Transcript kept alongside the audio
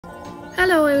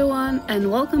Hello everyone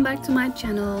and welcome back to my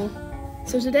channel.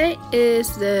 So today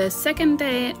is the second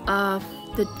day of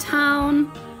the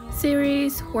town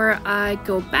series where I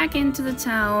go back into the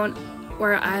town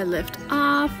where I left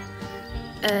off,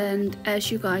 and as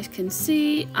you guys can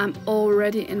see I'm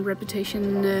already in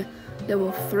reputation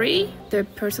level 3. The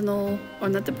personal, or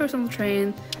not the personal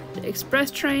train, the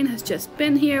express train has just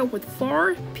been here with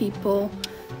 4 people.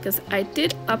 Because I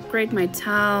did upgrade my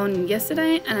town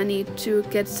yesterday and I need to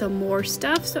get some more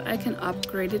stuff so I can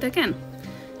upgrade it again.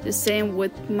 The same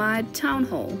with my town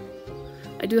hall.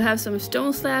 I do have some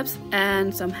stone slabs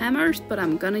and some hammers, but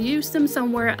I'm gonna use them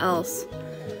somewhere else.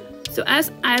 So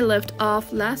as I left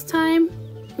off last time,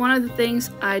 one of the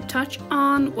things I touched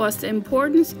on was the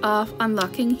importance of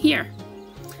unlocking here.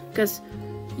 Because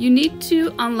you need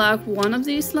to unlock one of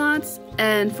these slots,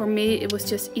 and for me it was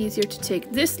just easier to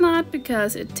take this slot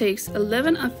because it takes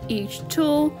 11 of each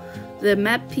tool, the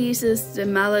map pieces, the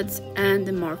mallets and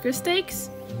the marker stakes.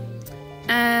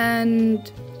 And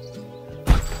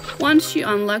once you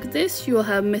unlock this, you will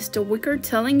have Mr. Wicker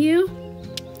telling you,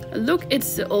 look,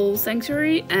 it's the old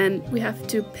sanctuary and we have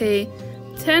to pay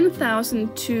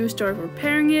 10,000 to start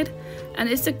repairing it. And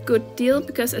it's a good deal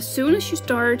because as soon as you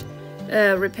start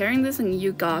repairing this and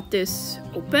you got this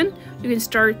open, you can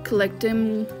start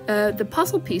collecting the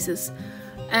puzzle pieces,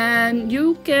 and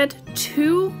you get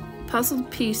 2 puzzle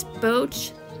piece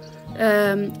boats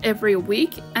every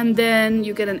week, and then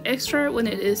you get an extra when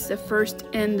it is the first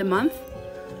in the month.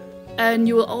 And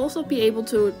you will also be able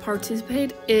to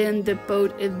participate in the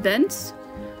boat events.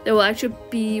 There will actually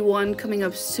be one coming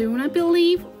up soon, I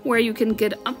believe, where you can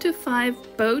get up to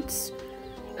 5 boats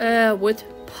with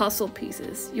puzzle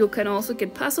pieces. You can also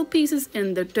get puzzle pieces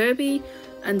in the derby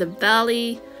and the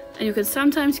valley, and you can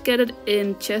sometimes get it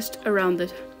in chests around the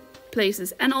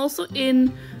places and also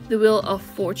in the Wheel of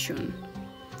Fortune.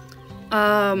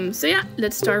 So yeah,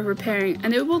 let's start repairing,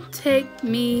 and it will take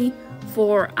me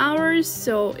 4 hours,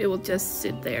 so it will just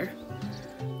sit there.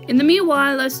 In the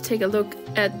meanwhile, let's take a look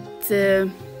at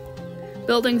the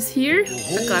buildings here.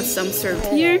 I got some served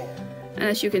here. And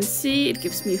as you can see, it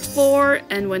gives me 4,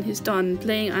 and when he's done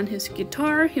playing on his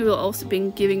guitar, he will also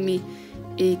be giving me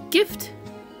a gift.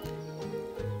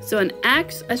 So an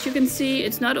axe, as you can see,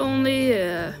 it's not only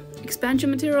expansion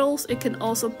materials, it can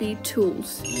also be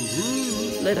tools.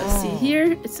 Let us see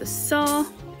here, it's a saw,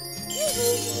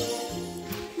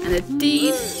 and a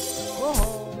deed,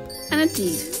 and a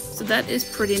deed. So that is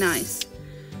pretty nice.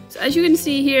 So as you can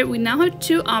see here, we now have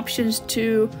 2 options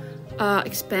to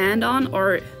expand on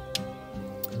or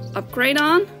upgrade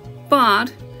on,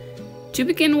 but to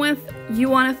begin with you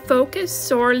want to focus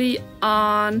solely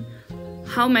on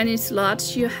how many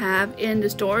slots you have in the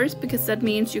stores, because that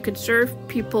means you can serve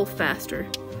people faster.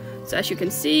 So as you can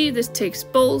see, this takes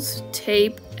bolts,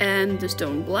 tape and the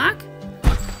stone block.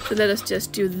 So let us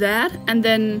just do that, and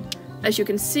then as you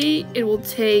can see, it will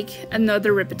take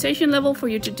another reputation level for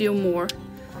you to do more.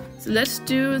 So let's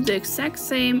do the exact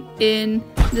same in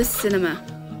the cinema.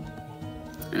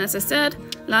 And as I said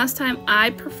last time, I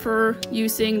prefer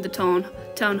using the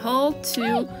town hall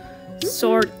to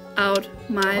sort out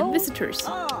my visitors.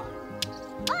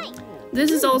 This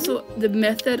is also the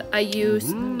method I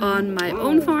use on my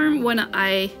own farm when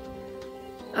I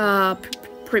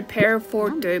prepare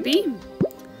for Derby.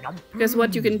 Because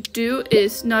what you can do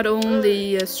is not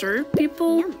only serve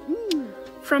people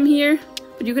from here,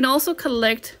 but you can also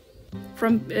collect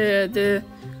from the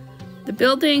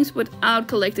buildings without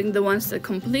collecting the ones that are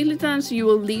completely done, so you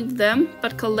will leave them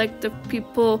but collect the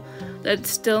people that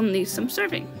still need some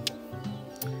serving.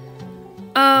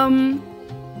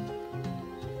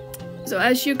 So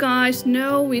as you guys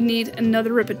know, we need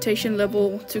another reputation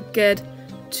level to get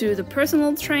to the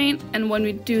personal train, and when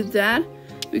we do that,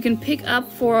 we can pick up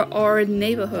for our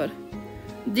neighborhood.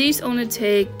 These only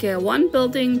take 1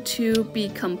 building to be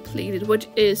completed, which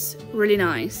is really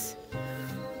nice.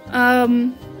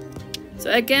 So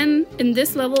again, in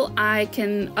this level I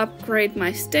can upgrade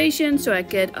my station so I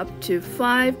get up to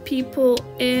 5 people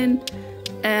in,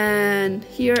 and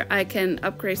here I can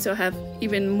upgrade so I have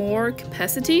even more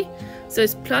capacity. So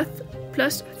it's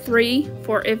plus 3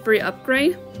 for every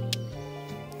upgrade,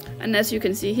 and as you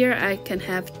can see here, I can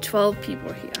have 12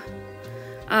 people here.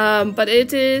 But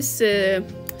it is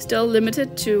still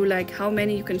limited to like how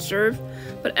many you can serve.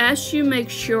 But as you make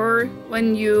sure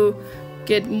when you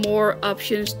get more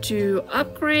options to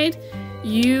upgrade,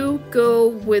 you go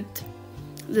with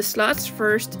the slots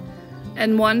first,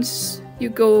 and once you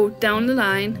go down the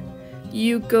line,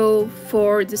 you go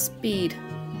for the speed,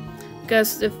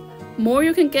 because the more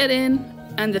you can get in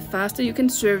and the faster you can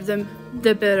serve them,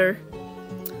 the better.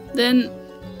 Then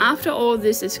after all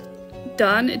this is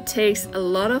done, it takes a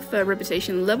lot of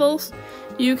reputation levels.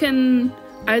 You can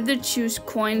either choose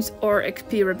coins or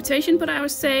XP reputation, but I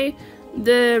would say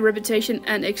the reputation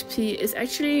and XP is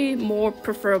actually more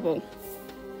preferable.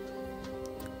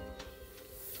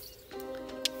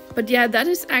 But yeah, that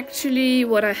is actually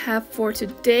what I have for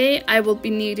today. I will be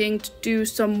needing to do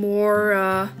some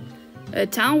more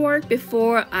town work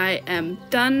before I am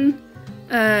done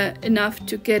enough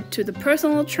to get to the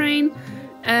personal train.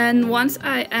 And once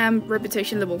I am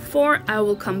reputation level 4, I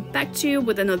will come back to you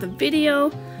with another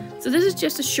video. So this is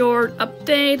just a short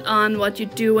update on what you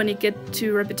do when you get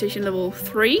to reputation level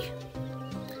 3.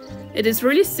 It is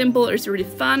really simple, it's really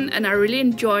fun, and I really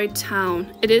enjoy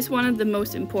town. It is one of the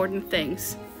most important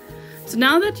things. So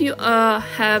now that you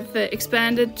have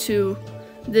expanded to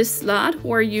this slot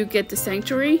where you get the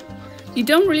sanctuary, you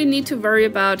don't really need to worry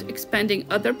about expanding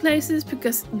other places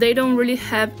because they don't really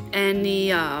have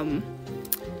any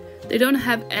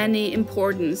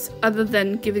importance other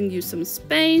than giving you some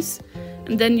space.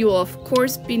 And then you will of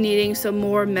course be needing some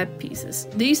more map pieces.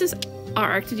 These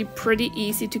are actually pretty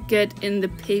easy to get in the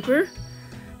paper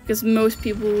because most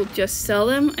people will just sell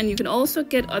them, and you can also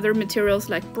get other materials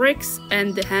like bricks,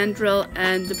 and the hand drill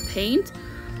and the paint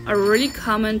are really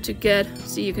common to get.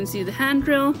 So you can see the hand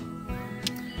drill.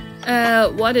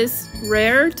 What is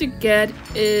rare to get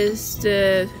is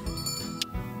the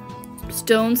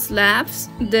stone slabs,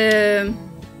 the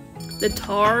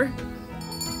tar,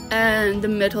 and the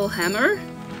metal hammer.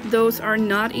 Those are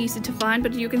not easy to find,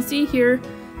 but you can see here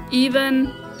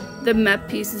even the map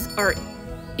pieces are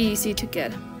easy to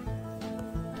get.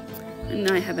 And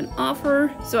I have an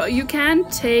offer, so you can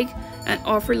take an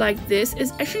offer like this.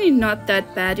 It's actually not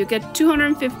that bad. You get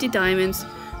 250 diamonds,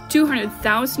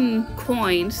 200,000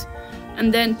 coins,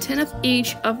 and then 10 of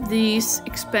each of these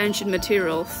expansion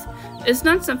materials. It's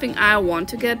not something I want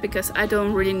to get because I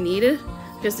don't really need it,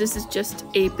 because this is just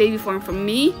a baby farm for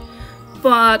me.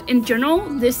 But in general,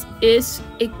 this is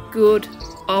a good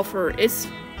offer. It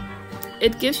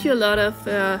gives you a lot of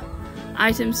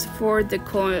items for the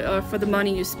coin or for the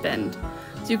money you spend.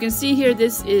 So you can see here,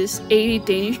 this is 80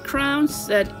 Danish crowns.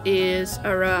 That is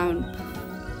around,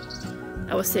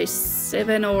 I would say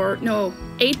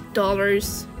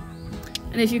 $8.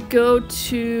 And if you go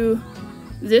to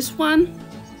this one,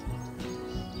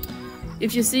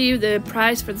 if you see the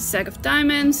price for the sack of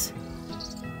diamonds,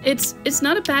 it's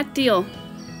not a bad deal.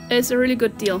 It's a really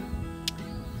good deal.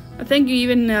 I think you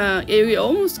even you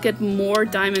almost get more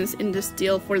diamonds in this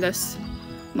deal for less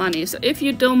money. So if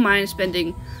you don't mind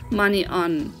spending money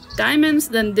on diamonds,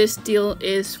 then this deal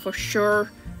is for sure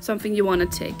something you want to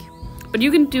take. But you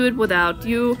can do it without.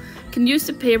 You can use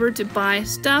the paper to buy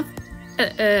stuff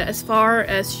as far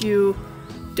as you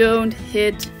don't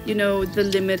hit, you know, the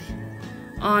limit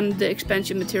on the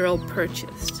expansion material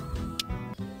purchased.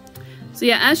 So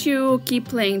yeah, as you keep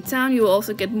playing town, you will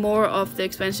also get more of the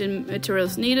expansion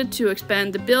materials needed to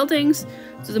expand the buildings.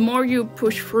 So the more you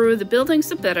push through the buildings,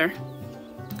 the better.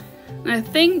 And I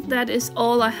think that is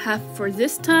all I have for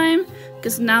this time,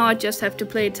 because now I just have to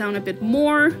play town a bit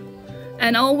more.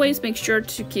 And always make sure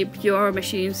to keep your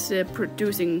machines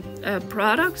producing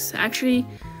products. Actually,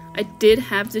 I did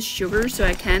have the sugar, so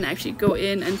I can actually go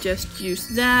in and just use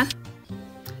that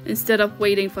instead of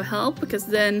waiting for help, because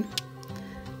then,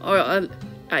 or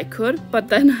I could, but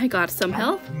then I got some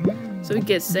help, so it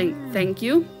gets saying thank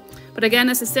you. But again,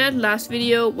 as I said last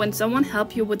video, when someone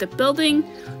helps you with the building,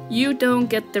 you don't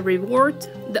get the reward,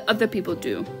 the other people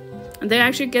do, and they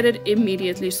actually get it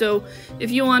immediately. So if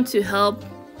you want to help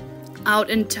out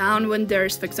in town when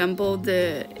there's, for example,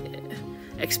 the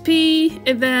XP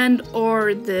event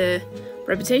or the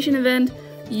reputation event,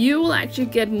 you will actually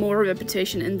get more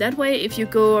reputation in that way if you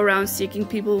go around seeking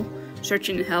people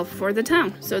searching help for the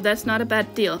town. So that's not a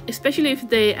bad deal, especially if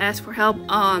they ask for help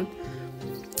on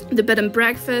the bed and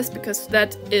breakfast, because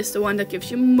that is the one that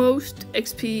gives you most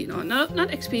XP, no, not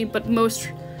XP, but most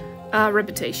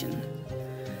reputation.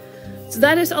 So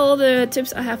that is all the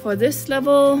tips I have for this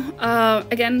level.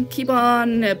 Again, keep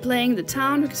on playing the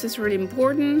town because it's really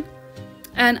important.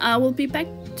 And I will be back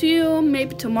to you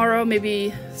maybe tomorrow,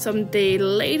 maybe some day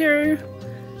later.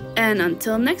 And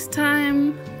until next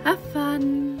time, have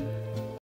fun!